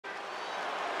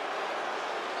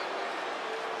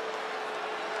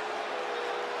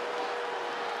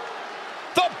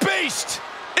Beast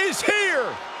is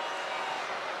here!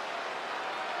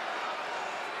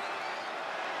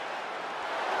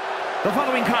 The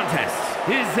following contest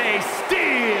is a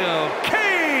steel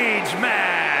cage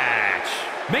match.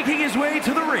 Making his way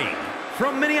to the ring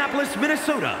from Minneapolis,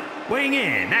 Minnesota, weighing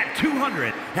in at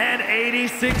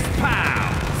 286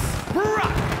 pounds,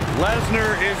 Brock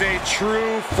Lesnar is a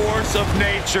true force of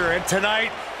nature, and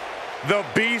tonight, the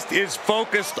Beast is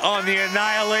focused on the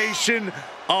annihilation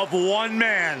of one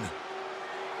man.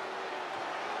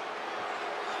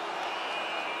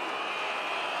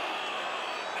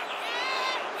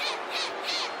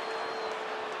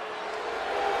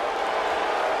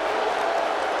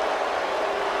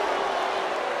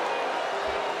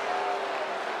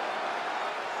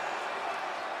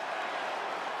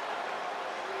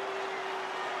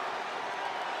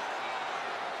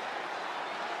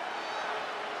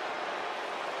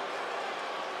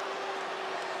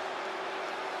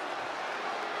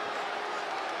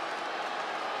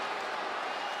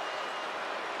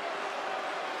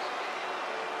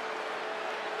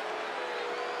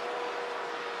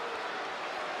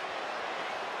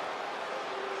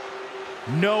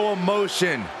 No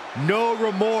emotion, no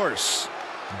remorse,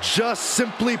 just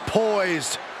simply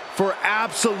poised for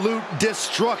absolute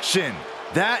destruction.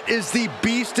 That is the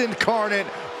Beast incarnate,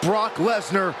 Brock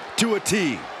Lesnar, to a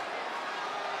T.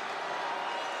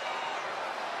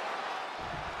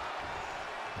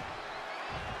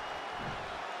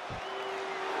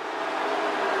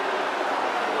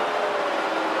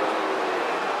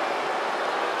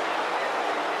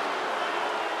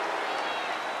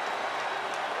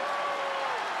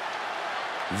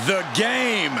 The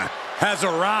game has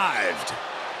arrived.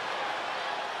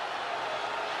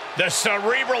 The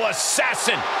cerebral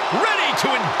assassin, ready to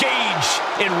engage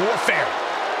in warfare.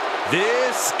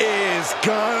 This is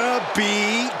gonna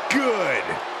be good.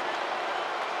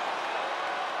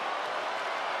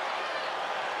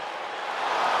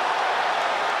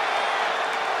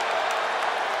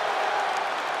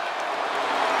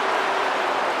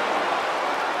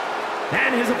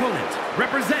 and his opponent,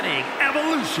 representing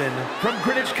Evolution from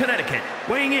Greenwich, Connecticut,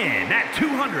 weighing in at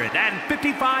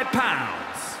 255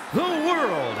 pounds, the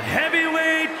World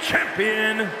Heavyweight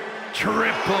Champion,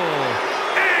 Triple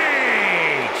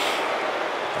H.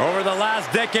 Over the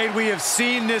last decade, we have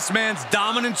seen this man's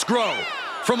dominance grow.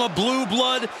 From a blue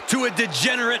blood to a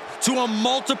degenerate to a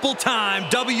multiple-time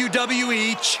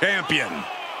WWE champion.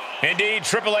 Indeed,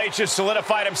 Triple H has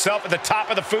solidified himself at the top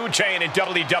of the food chain in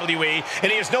WWE,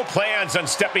 and he has no plans on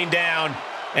stepping down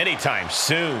anytime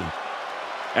soon.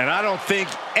 And I don't think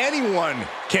anyone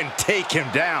can take him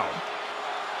down.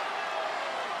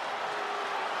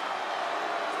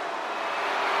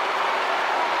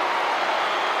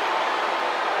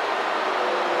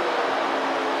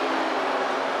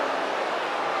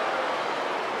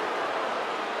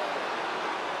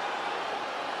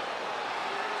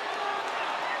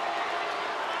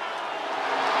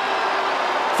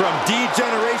 From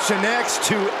D-Generation X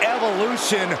to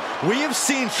Evolution, we have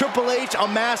seen Triple H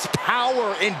amass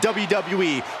power in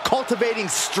WWE, cultivating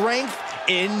strength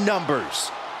in numbers.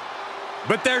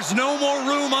 But there's no more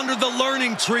room under the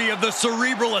learning tree of the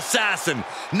cerebral assassin.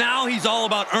 Now he's all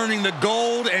about earning the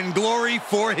gold and glory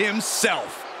for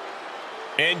himself.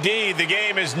 Indeed, the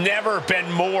game has never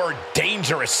been more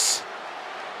dangerous.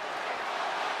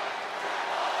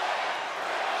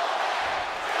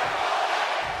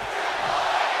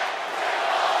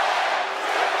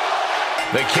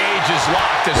 The cage is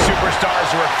locked as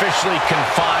superstars are officially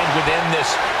confined within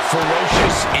this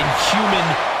ferocious, inhuman,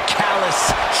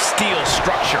 callous steel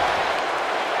structure.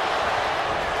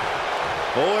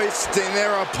 Hoisting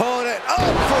their opponent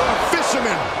up for a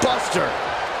fisherman buster.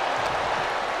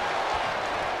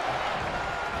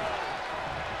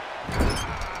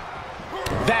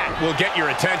 That will get your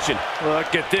attention.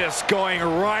 Look at this, going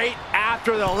right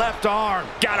after the left arm.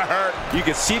 Gotta hurt. You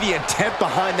can see the intent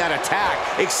behind that attack.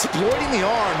 Exploiting the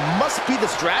arm must be the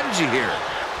strategy here.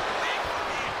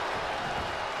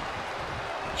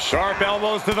 Sharp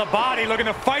elbows to the body, looking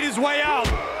to fight his way out.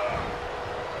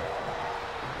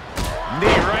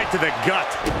 Knee right to the gut.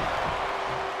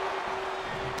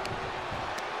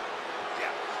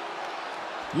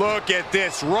 Look at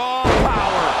this raw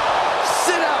power.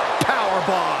 Sit out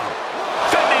powerbomb.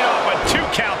 Fending off a 2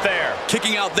 count there.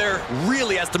 Kicking out there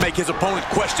really has to make his opponent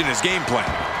question his game plan.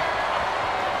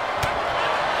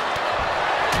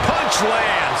 Punch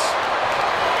lands.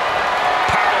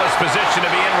 Powerless position to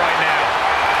be in right now.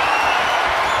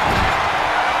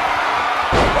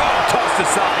 Oh, tossed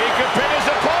aside. He could pin his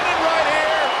opponent right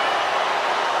here.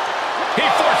 He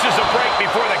forces a break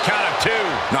before the count of 2.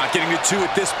 Not getting to 2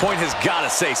 at this point has got to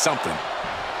say something.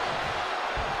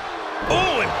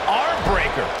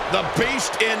 Jawbreaker. The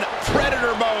Beast in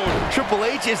Predator mode. Triple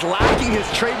H is lacking his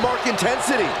trademark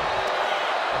intensity.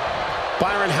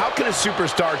 Byron, how can a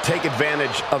superstar take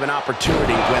advantage of an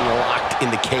opportunity when locked in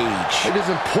the cage? It is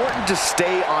important to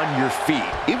stay on your feet.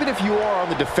 Even if you are on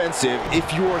the defensive, if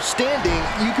you are standing,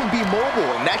 you can be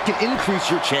mobile, and that can increase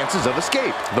your chances of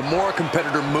escape. The more a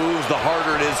competitor moves, the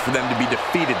harder it is for them to be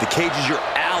defeated. The cage is your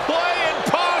ally. Playing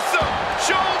possum!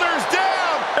 Shoulders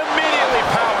down! Immediately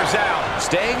powers out.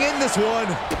 Staying in this one.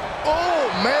 Oh,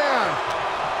 man.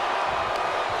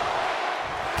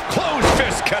 Closed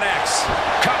fist connects.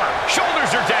 Cover.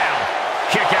 Shoulders are down.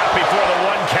 Kick out before the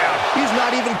 1 count. He's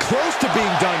not even close to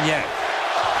being done yet.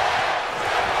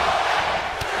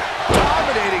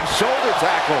 Dominating shoulder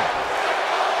tackle.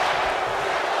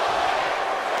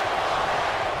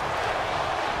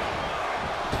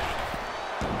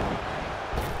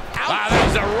 Wow, that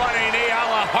was a running knee a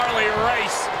la Harley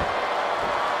Race.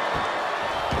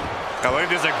 Oh, look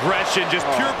at this aggression, just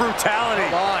pure brutality.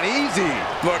 Come on, easy.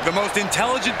 Look, the most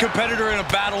intelligent competitor in a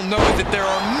battle knows that there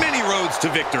are many roads to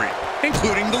victory,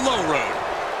 including the low road.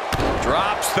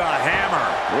 Drops the hammer.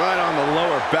 Right on the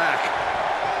lower back.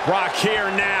 Brock here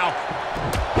now.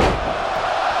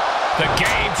 The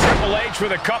game, Triple H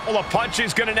with a couple of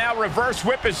punches, going to now reverse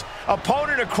whip his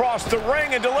opponent across the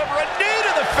ring and deliver a knee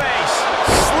to the face.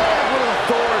 Slam with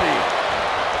authority.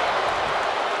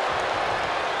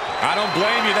 I don't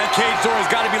blame you. That cage door has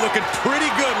got to be looking pretty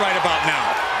good right about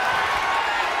now.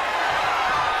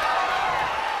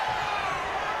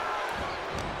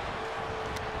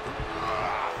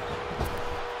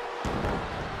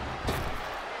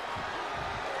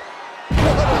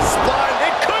 What a spine.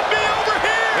 It could be over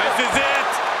here. This is it.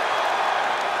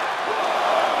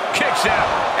 Kicks out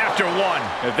after 1.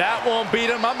 If that won't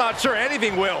beat him, I'm not sure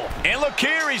anything will. And look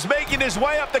here, he's making his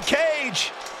way up the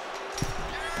cage.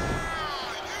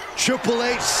 Triple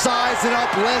H sizing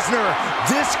up Lesnar.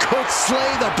 This could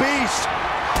slay the Beast.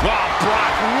 Wow,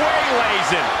 Brock waylays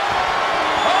him.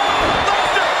 Oh,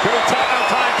 Lesnar! Good time.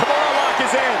 Kimura lock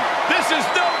is in. This is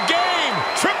no game.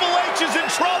 Triple H is in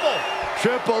trouble.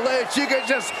 Triple H, you can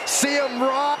just see him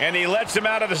rock. And he lets him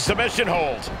out of the submission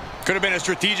hold. Could have been a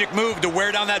strategic move to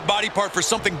wear down that body part for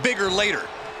something bigger later.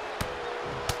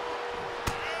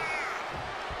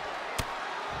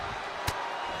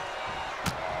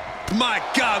 My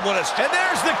God, what a... And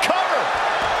there's the cover.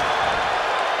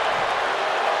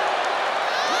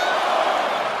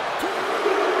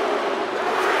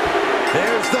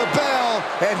 There's the bell,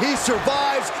 and he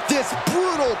survives this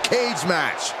brutal cage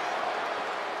match.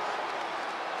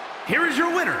 Here is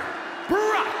your winner,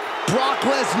 Brock. Brock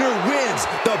Lesnar wins.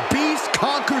 The Beast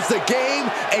conquers the game,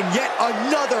 and yet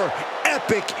another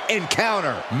epic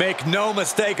encounter. Make no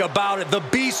mistake about it, the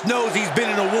Beast knows he's been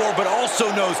in a war, but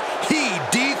also knows he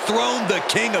dethroned the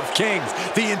King of Kings.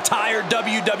 The entire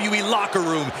WWE locker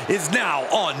room is now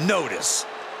on notice.